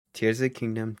Tears of the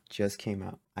Kingdom just came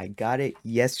out. I got it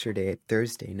yesterday at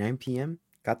Thursday, 9 p.m.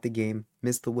 Got the game,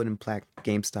 missed the wooden plaque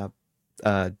GameStop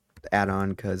add-on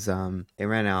because it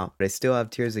ran out. But I still have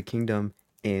Tears of the Kingdom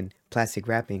in plastic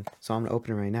wrapping, so I'm gonna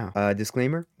open it right now.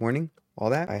 Disclaimer, warning,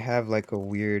 all that. I have like a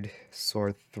weird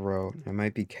sore throat. I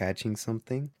might be catching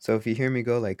something. So if you hear me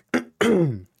go like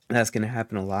that's gonna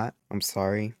happen a lot. I'm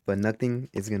sorry, but nothing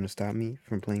is gonna stop me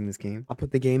from playing this game. I'll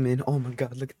put the game in. Oh my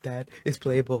god, look at that. It's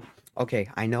playable. Okay,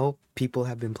 I know people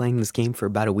have been playing this game for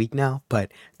about a week now, but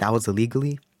that was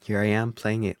illegally. Here I am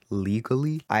playing it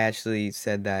legally. I actually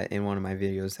said that in one of my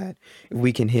videos that if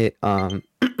we can hit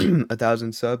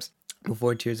 1,000 subs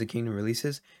before Tears of the Kingdom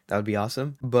releases, that would be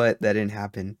awesome. But that didn't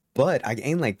happen. But I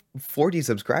gained like 40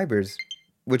 subscribers,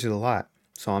 which is a lot.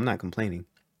 So I'm not complaining.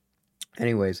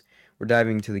 Anyways, we're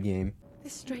diving into the game.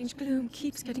 This strange gloom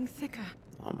keeps getting thicker.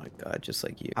 Oh my god, just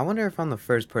like you. I wonder if I'm the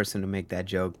first person to make that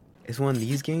joke. It's one of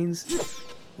these games,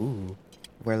 ooh,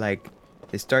 where like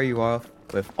they start you off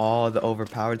with all the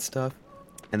overpowered stuff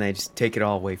and they just take it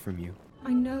all away from you.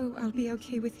 I know I'll be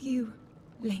okay with you,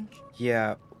 Link.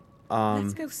 Yeah,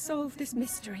 Let's go solve this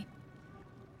mystery.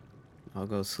 I'll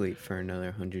go sleep for another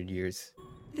 100 years.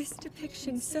 This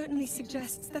depiction certainly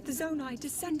suggests that the Zonai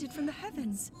descended from the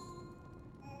heavens.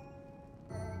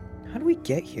 How do we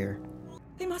get here?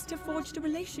 They must have forged a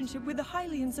relationship with the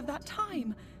Hylians of that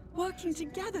time, working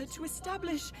together to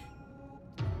establish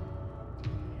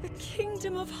the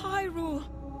Kingdom of Hyrule.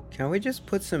 Can we just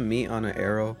put some meat on an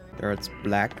arrow or it's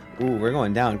black? Ooh, we're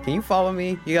going down. Can you follow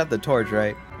me? You got the torch,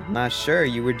 right? I'm not sure.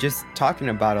 You were just talking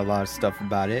about a lot of stuff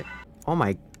about it. Oh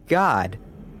my god.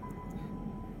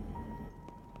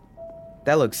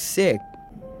 That looks sick.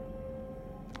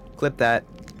 Clip that.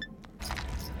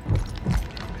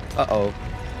 Uh-oh.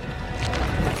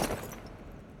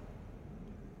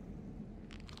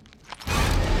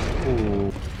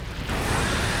 Ooh.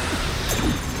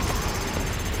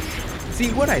 See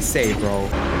what I say, bro.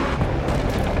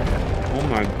 Oh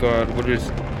my god,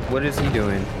 what is he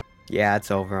doing? Yeah, it's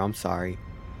over. I'm sorry.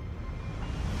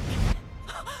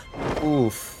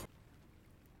 Oof.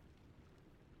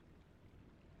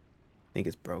 I think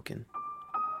it's broken.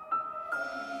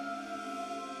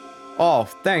 Oh,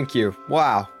 thank you.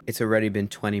 Wow. It's already been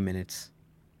 20 minutes.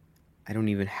 I don't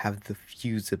even have the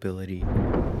fuse ability.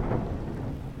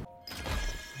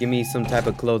 Give me some type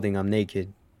of clothing. I'm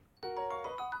naked.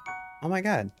 Oh my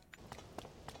god.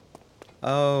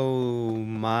 Oh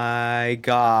my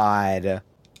god.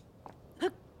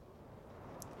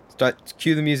 Start.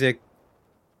 Cue the music.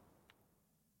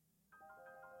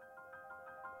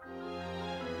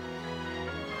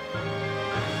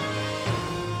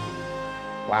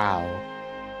 Wow.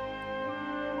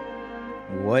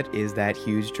 What is that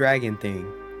huge dragon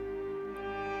thing?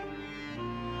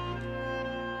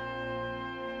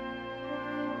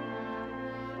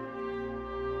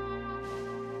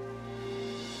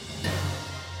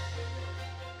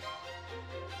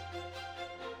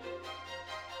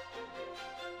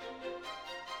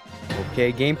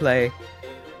 Okay, gameplay.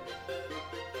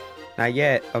 Not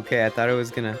yet. Okay, I thought it was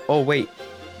gonna... Oh, wait.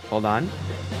 Hold on.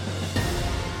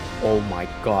 Oh my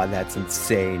god, that's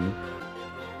insane.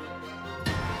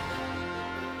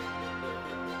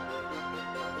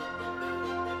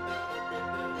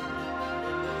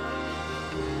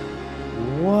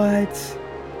 What?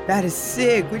 That is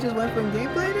sick. We just went from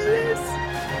gameplay to this?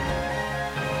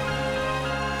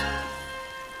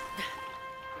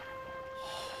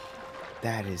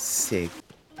 That is sick.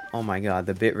 Oh my god,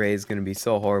 the bitrate is gonna be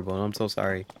so horrible. I'm so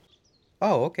sorry.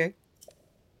 Oh, okay.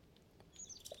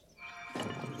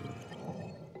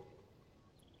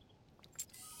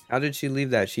 How did she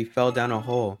leave that? She fell down a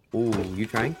hole. Ooh, you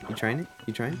trying? You trying it?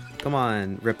 You trying? Come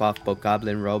on, rip off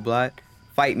Bokoblin Robot.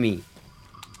 Fight me.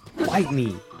 Fight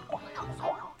me.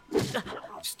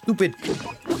 Stupid.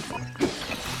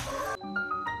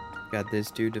 Got this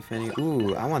dude defending.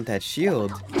 Ooh, I want that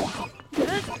shield.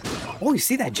 Oh, you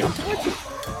see that jump dodge?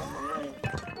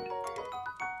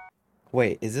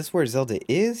 Wait, is this where Zelda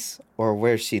is? Or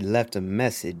where she left a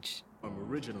message?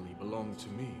 Originally belonged to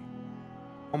me.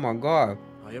 Oh my god.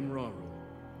 I am Raru.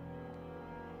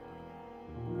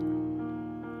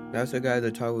 That's the guy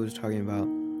that Taru was talking about.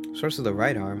 Source of the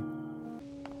right arm.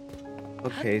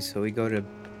 Okay, so we go to...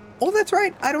 Oh, that's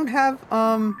right! I don't have,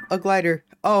 a glider.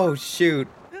 Oh, shoot.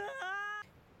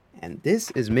 And this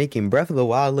is making Breath of the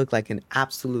Wild look like an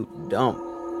absolute dump.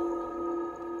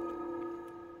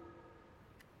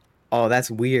 Oh,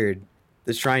 that's weird.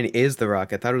 The shrine is the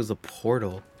rock. I thought it was a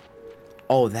portal.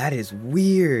 Oh, that is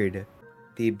weird.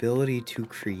 The ability to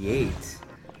create.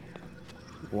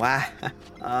 Wow.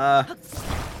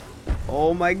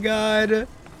 Oh my god.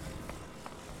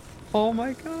 Oh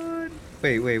my god.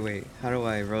 Wait, wait, wait. How do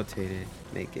I rotate it?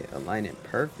 Make it align it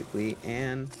perfectly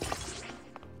and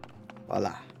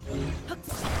voila.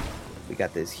 We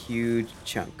got this huge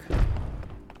chunk.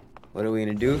 What are we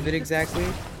gonna do with it exactly?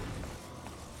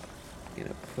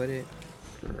 Gonna put it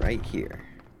right here.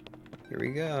 Here we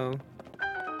go.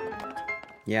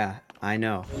 Yeah, I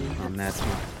know. That's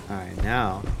smart. Alright,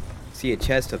 now, see a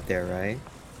chest up there, right?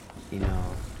 You know,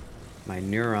 my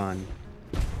neuron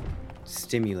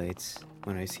stimulates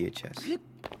when I see a chest.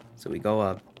 So we go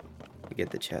up, we get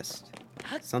the chest.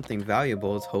 Something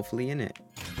valuable is hopefully in it.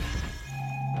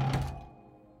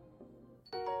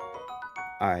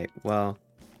 Alright, well,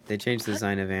 they changed the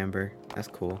design of Amber. That's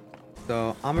cool.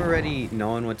 So, I'm already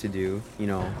knowing what to do. You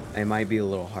know, it might be a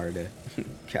little hard to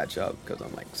catch up because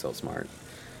I'm like so smart.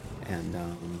 And,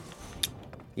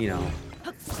 you know,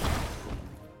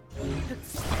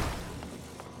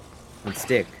 on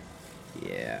stick.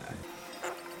 Yeah.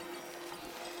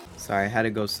 Sorry, I had to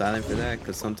go silent for that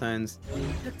because sometimes,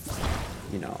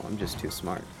 you know, I'm just too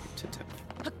smart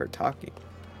for talking.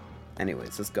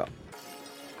 Anyways, let's go.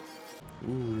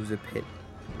 Ooh, there's a pit.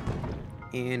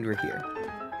 And we're here.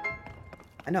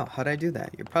 I know, how'd I do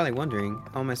that? You're probably wondering,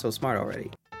 how am I so smart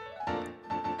already?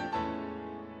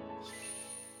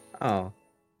 Oh,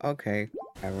 okay.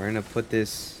 Alright, we're gonna put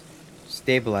this,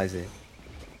 stabilize it.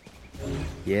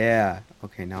 Yeah.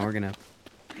 Okay, now we're gonna...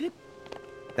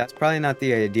 That's probably not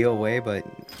the ideal way, but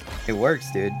it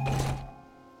works, dude.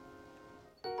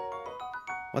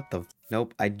 What the...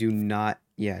 Nope, I do not...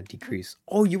 Yeah, decrease.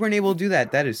 Oh, you weren't able to do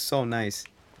that. That is so nice.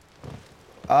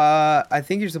 I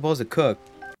think you're supposed to cook.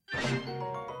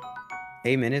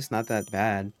 8 minutes, not that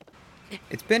bad.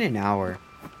 It's been an hour.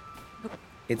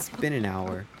 It's been an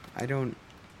hour. I don't...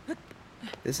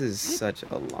 This is such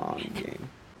a long game.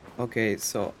 Okay,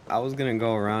 so I was gonna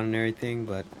go around and everything,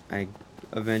 but I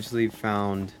eventually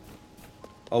found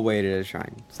a way to the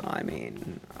shrine. So, I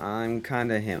mean, I'm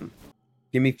kinda him.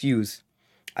 Give me fuse.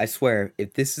 I swear,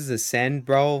 if this is a send,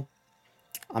 bro,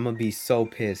 I'm gonna be so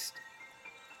pissed.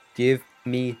 Give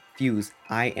me fuse.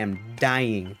 I am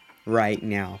dying right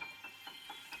now.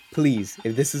 Please,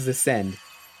 if this is a send.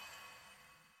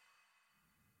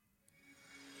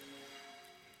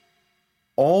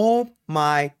 Oh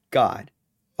my god.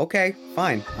 Okay,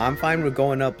 fine. I'm fine with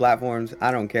going up platforms.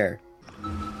 I don't care.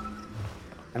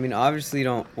 I mean, obviously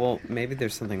don't... Well, maybe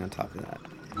there's something on top of that.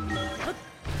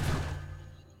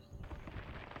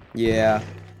 Yeah.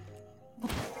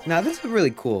 Now, this is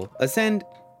really cool. Ascend...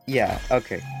 Yeah,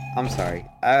 okay. I'm sorry.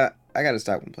 I gotta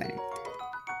stop complaining.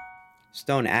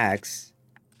 Stone axe.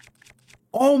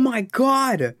 Oh my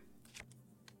god!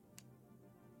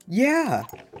 Yeah!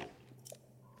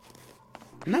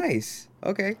 Nice.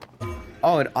 Okay.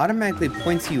 Oh, it automatically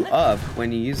points you up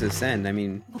when you use Ascend. I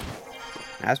mean,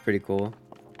 that's pretty cool.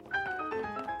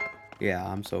 Yeah,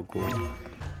 I'm so cool.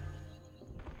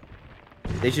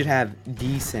 They should have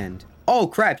Descend. Oh,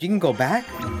 crap, you can go back?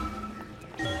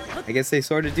 I guess they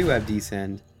sort of do have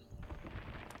Descend.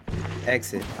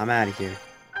 Exit. I'm out of here.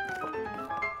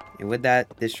 And with that,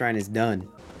 this shrine is done.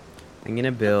 I'm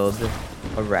gonna build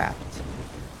a raft.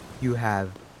 You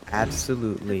have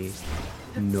absolutely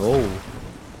no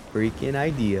freaking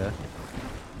idea.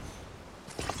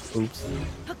 Oops.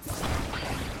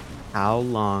 How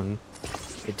long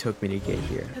it took me to get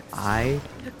here. I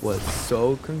was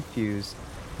so confused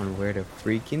on where to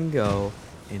freaking go.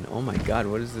 And oh my god,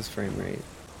 what is this frame rate?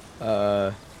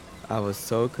 I was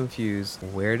so confused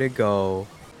where to go.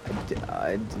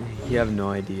 You have no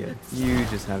idea. You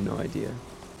just have no idea.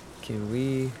 Can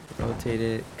we rotate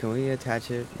it? Can we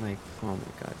attach it? Like, oh my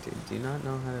god, dude. Do you not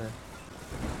know how to...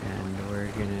 And we're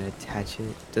gonna attach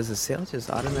it. Does the sail just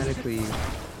automatically...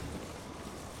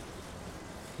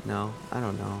 No, I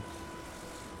don't know.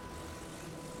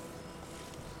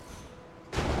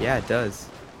 Yeah, it does.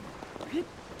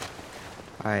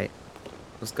 Alright,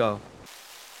 let's go.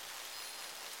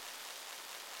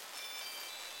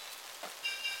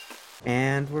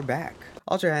 And we're back.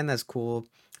 Ultra hand, that's cool.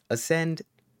 Ascend,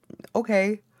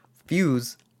 okay.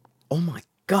 Fuse, oh my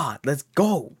god, let's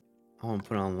go. I want to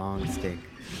put on long stick.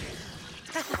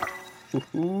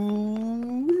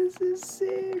 Ooh, this is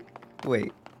sick.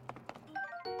 Wait.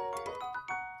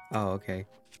 Oh, okay.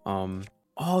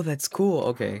 Oh, that's cool.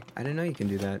 Okay, I didn't know you can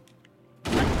do that.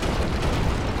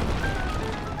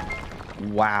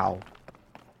 Wow.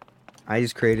 I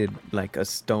just created like a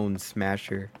stone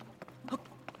smasher.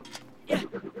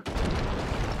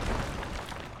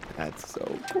 That's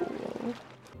so cool.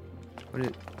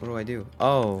 What do I do?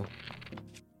 Oh.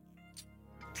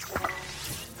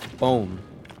 Boom.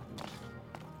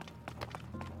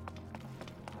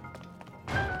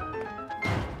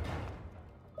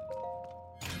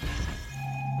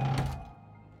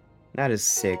 That is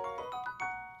sick.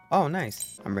 Oh,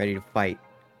 nice. I'm ready to fight.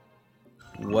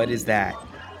 What is that?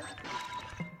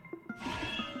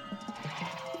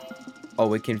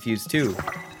 Oh, it confused too.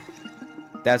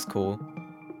 That's cool.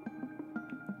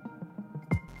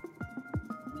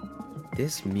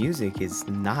 This music is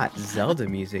not Zelda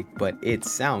music, but it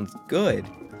sounds good.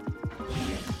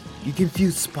 You can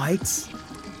fuse spikes?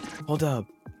 Hold up.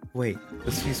 Wait,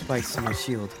 let's fuse spikes to my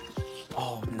shield.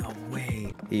 Oh, no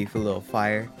way. Hit you for a little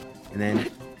fire, and then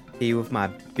hit you with my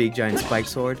big giant spike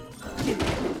sword.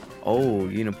 Oh,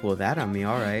 you're gonna pull that on me,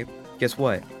 alright. Guess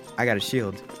what? I got a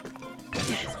shield.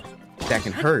 That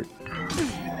can hurt.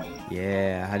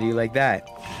 Yeah, how do you like that?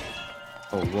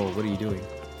 Oh, whoa, what are you doing?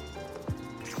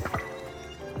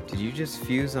 Did you just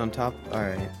fuse on top?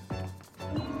 Alright.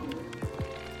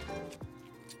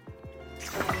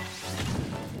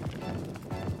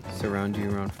 Surround you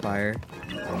around fire.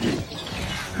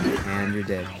 And you're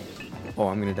dead. Oh,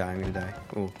 I'm gonna die, I'm gonna die.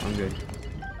 Oh, I'm good.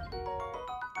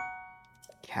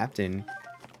 Captain.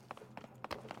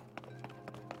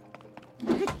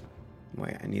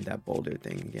 Wait, I need that boulder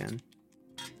thing again.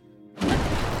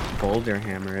 Boulder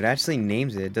hammer. It actually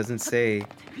names it. It doesn't say,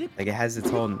 like, it has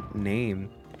its own name.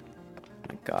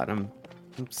 My god,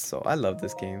 I love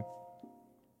this game.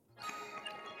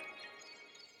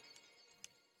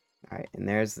 Alright, and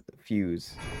there's the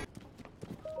fuse.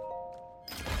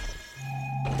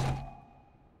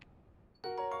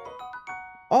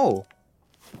 Oh!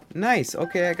 Nice!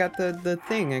 Okay, I got the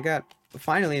thing. I got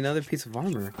finally another piece of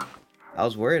armor. I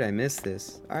was worried I missed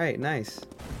this. Alright, nice.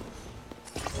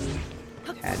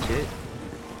 Catch it.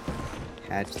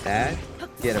 Catch that.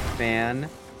 Get a fan.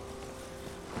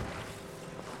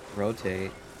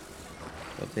 Rotate.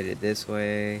 Rotate it this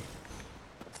way.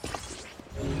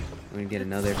 I'm gonna get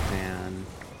another fan.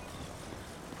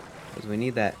 Because we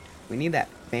need that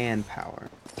fan power.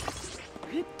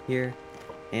 Here.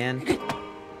 And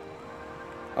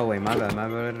oh wait, my bad,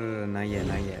 not yet,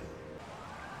 not yet.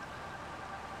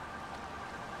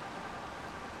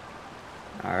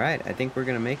 Alright, I think we're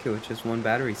gonna make it with just one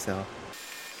battery cell.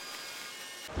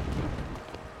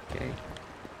 Okay.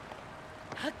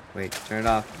 Wait, turn it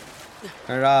off.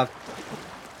 Turn it off.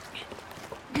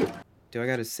 Do I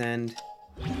gotta send?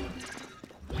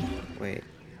 Wait,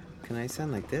 can I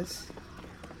send like this?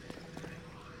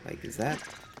 Like, is that?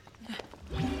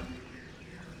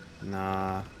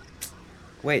 Nah.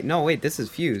 Wait, no, wait, this is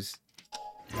fuse.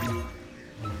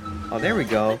 Oh, there we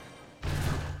go.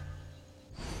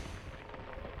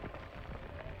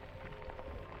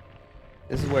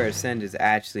 This is where ascend is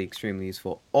actually extremely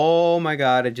useful. Oh my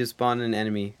god, I just spawned an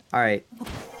enemy. Alright.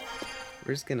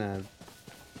 We're just gonna...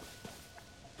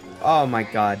 Oh my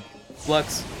god.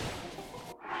 Flux.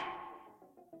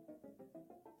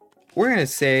 We're gonna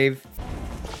save.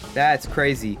 That's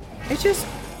crazy. It's just...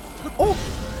 Oh!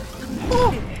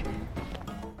 Oh!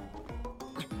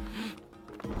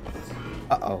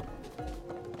 Uh-oh.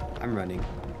 I'm running.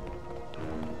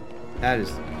 That is...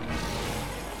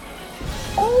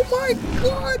 Oh my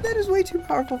god! That is way too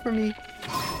powerful for me.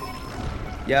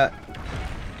 Yeah.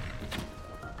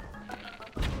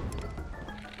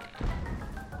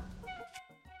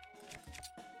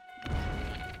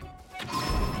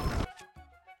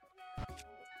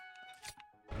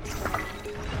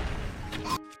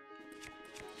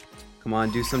 Come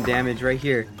on, do some damage right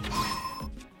here.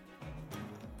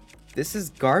 This is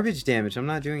garbage damage. I'm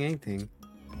not doing anything.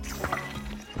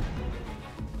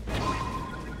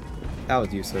 That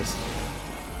was useless.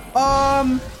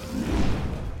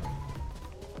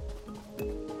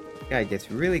 Guy gets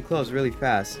really close really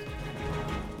fast.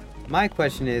 My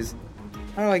question is,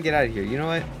 how do I get out of here? You know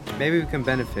what? Maybe we can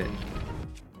benefit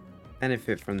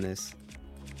from this.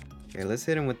 Okay, let's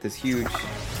hit him with this huge...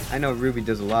 I know Ruby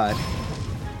does a lot.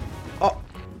 Oh,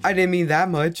 I didn't mean that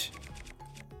much.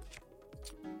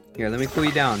 Here, let me cool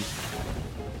you down.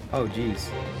 Oh, jeez.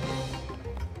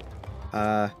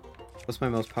 What's my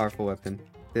most powerful weapon?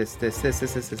 This. Beat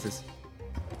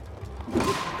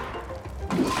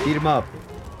him up.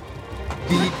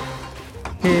 Beat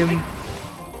him.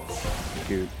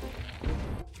 Dude.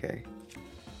 Okay.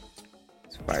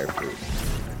 It's fireproof.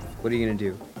 What are you gonna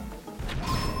do?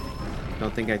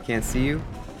 Don't think I can't see you?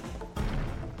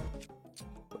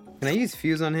 Can I use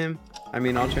fuse on him? I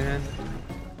mean Ultra Hand?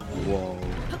 Whoa.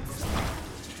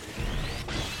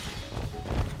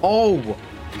 Oh!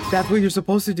 That's what you're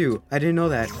supposed to do. I didn't know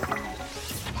that.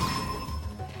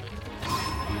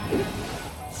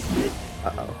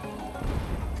 Uh-oh.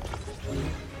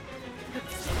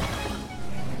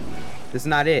 This is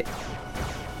not it.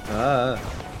 Come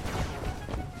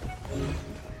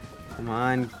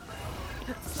on.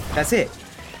 That's it.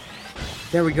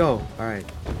 There we go. Alright.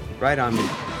 Right on me.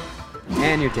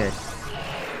 And you're dead.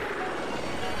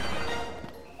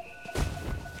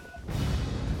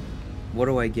 What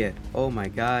do I get? Oh my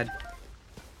god.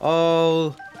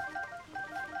 Oh.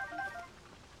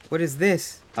 What is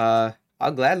this? I'll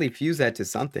gladly fuse that to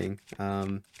something.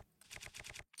 You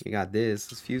got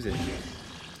this. Let's fuse it.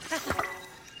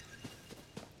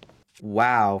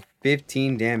 Wow.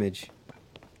 15 damage.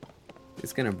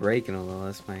 It's gonna break in a little.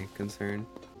 That's my concern.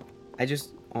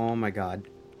 Oh my god.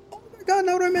 Oh my god,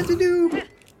 not what I meant to do.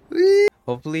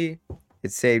 Hopefully,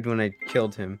 it saved when I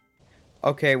killed him.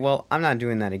 Okay, well, I'm not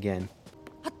doing that again.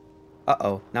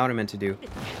 Uh-oh, not what I meant to do.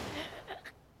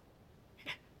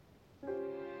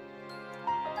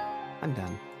 I'm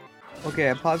done. Okay,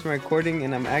 I paused my recording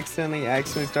and I'm accidentally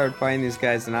started fighting these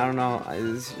guys and I don't know.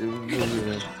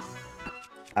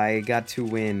 I got to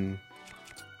win.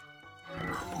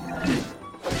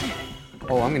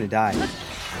 Oh, I'm gonna die.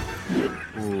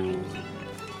 Ooh.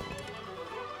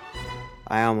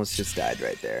 I almost just died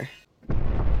right there.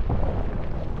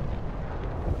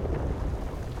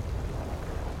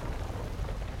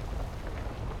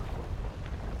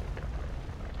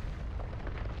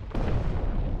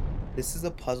 This is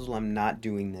a puzzle. I'm not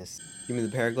doing this. Give me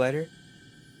the paraglider.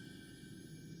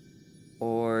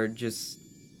 Or just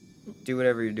do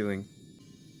whatever you're doing.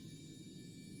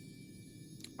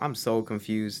 I'm so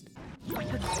confused.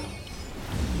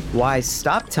 Why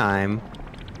stop time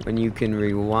when you can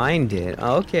rewind it?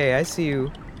 Okay, I see you.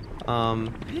 I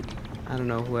don't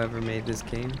know whoever made this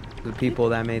game. The people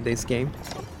that made this game.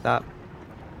 Stop.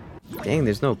 Dang,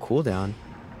 there's no cooldown.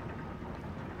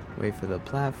 Wait for the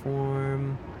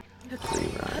platform.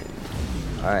 Rewind.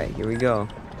 Alright, here we go.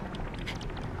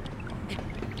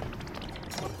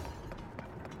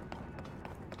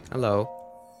 Hello.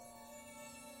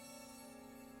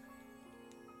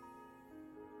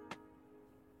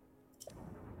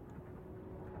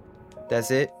 That's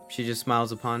it? She just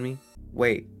smiles upon me?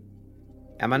 Wait.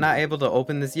 Am I not able to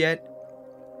open this yet?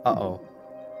 Uh-oh.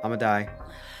 I'ma die.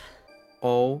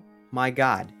 Oh my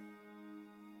god.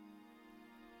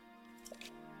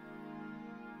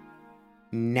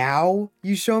 Now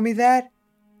you show me that?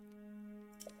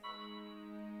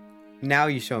 Now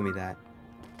you show me that.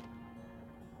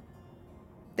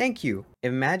 Thank you.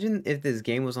 Imagine if this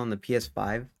game was on the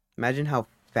PS5. Imagine how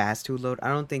fast it would load. I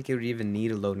don't think it would even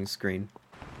need a loading screen.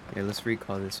 Here, let's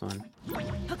recall this one.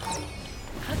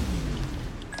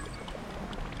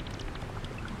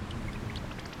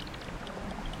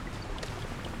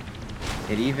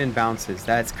 It even bounces.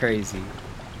 That's crazy.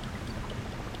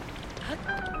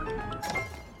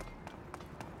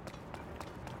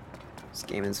 This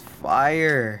game is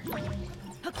fire.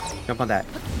 Jump on that.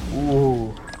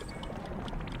 Ooh.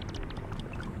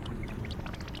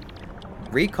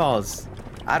 Recalls.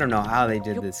 I don't know how they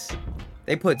did this.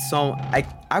 They put so...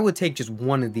 I would take just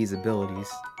one of these abilities.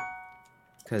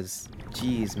 Because,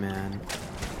 geez, man.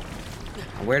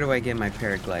 Where do I get my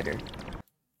paraglider?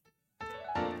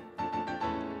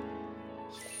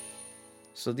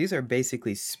 So these are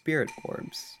basically spirit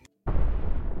orbs.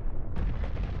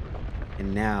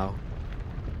 And now,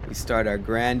 we start our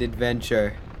grand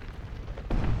adventure.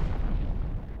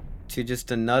 To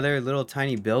just another little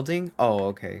tiny building? Oh,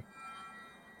 okay.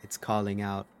 It's calling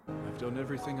out. I've done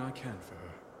everything I can for her.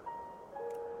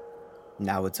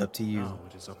 Now it's up to you. Now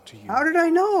it is up to you. How did I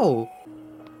know?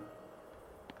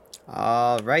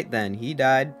 Alright then, he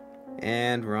died.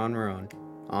 And we're on our own.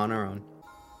 On our own.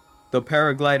 The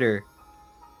paraglider.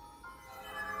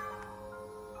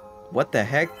 What the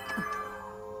heck?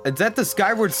 Is that the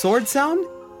Skyward Sword sound?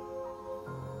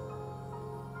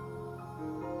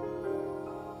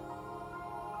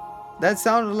 That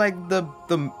sounded like the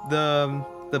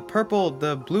purple,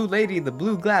 the blue lady, the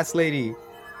blue glass lady.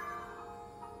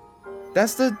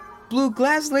 That's the blue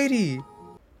glass lady.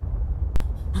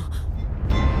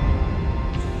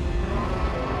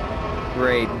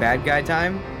 Great, bad guy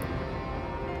time?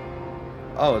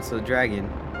 Oh, it's a dragon.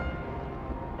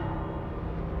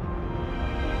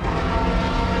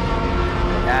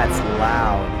 That's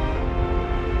loud.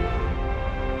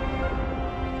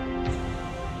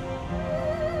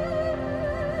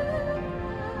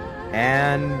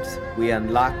 And we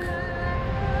unlock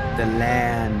the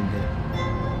land.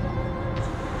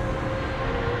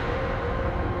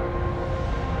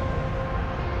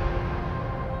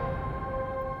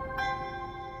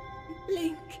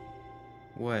 Link,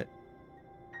 What?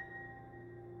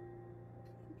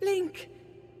 Link,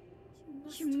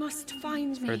 you must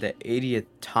find me. For the 80th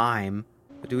time.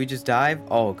 Do we just dive?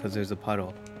 Oh, because there's a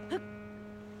puddle. Oh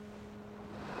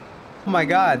my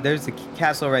god, there's the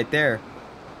castle right there.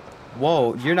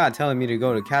 Whoa, you're not telling me to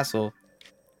go to castle.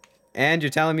 And you're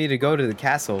telling me to go to the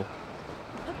castle.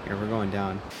 Here, we're going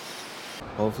down.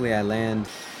 Hopefully I land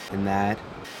in that.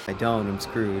 If I don't, I'm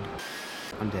screwed.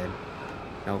 I'm dead.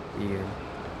 Nope, weird.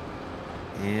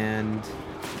 And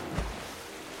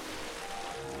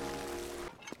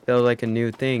feel like a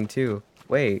new thing too.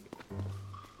 Wait.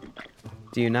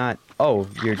 Do you not? Oh,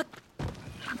 you're.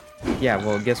 Yeah,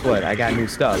 well, guess what? I got new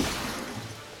stuff.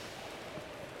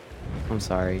 I'm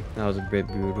sorry. That was a bit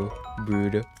brutal.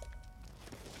 Brutal.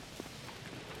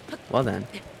 Well then.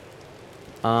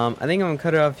 I think I'm gonna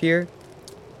cut it off here.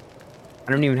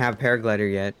 I don't even have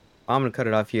paraglider yet. I'm gonna cut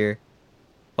it off here.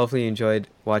 Hopefully you enjoyed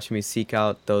watching me seek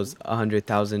out those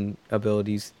 100,000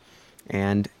 abilities.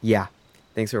 And yeah,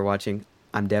 thanks for watching.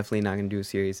 I'm definitely not gonna do a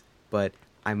series, but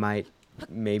I might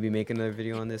maybe make another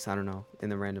video on this. I don't know, in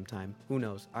the random time. Who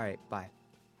knows? Alright, bye.